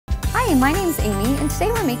Hi, my name's Amy, and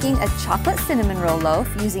today we're making a chocolate cinnamon roll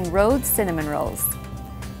loaf using Rhodes cinnamon rolls.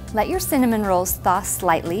 Let your cinnamon rolls thaw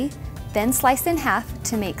slightly, then slice in half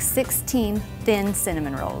to make 16 thin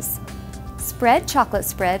cinnamon rolls. Spread chocolate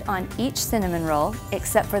spread on each cinnamon roll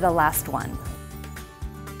except for the last one.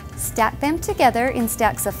 Stack them together in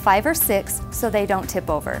stacks of 5 or 6 so they don't tip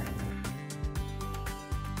over.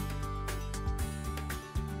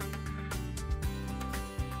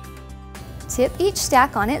 Tip each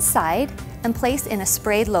stack on its side and place in a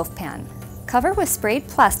sprayed loaf pan. Cover with sprayed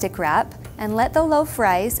plastic wrap and let the loaf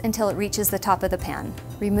rise until it reaches the top of the pan.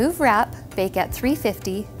 Remove wrap, bake at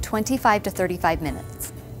 350, 25 to 35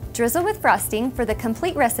 minutes. Drizzle with frosting. For the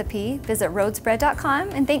complete recipe, visit rhodesbread.com,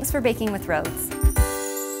 and thanks for baking with Rhodes.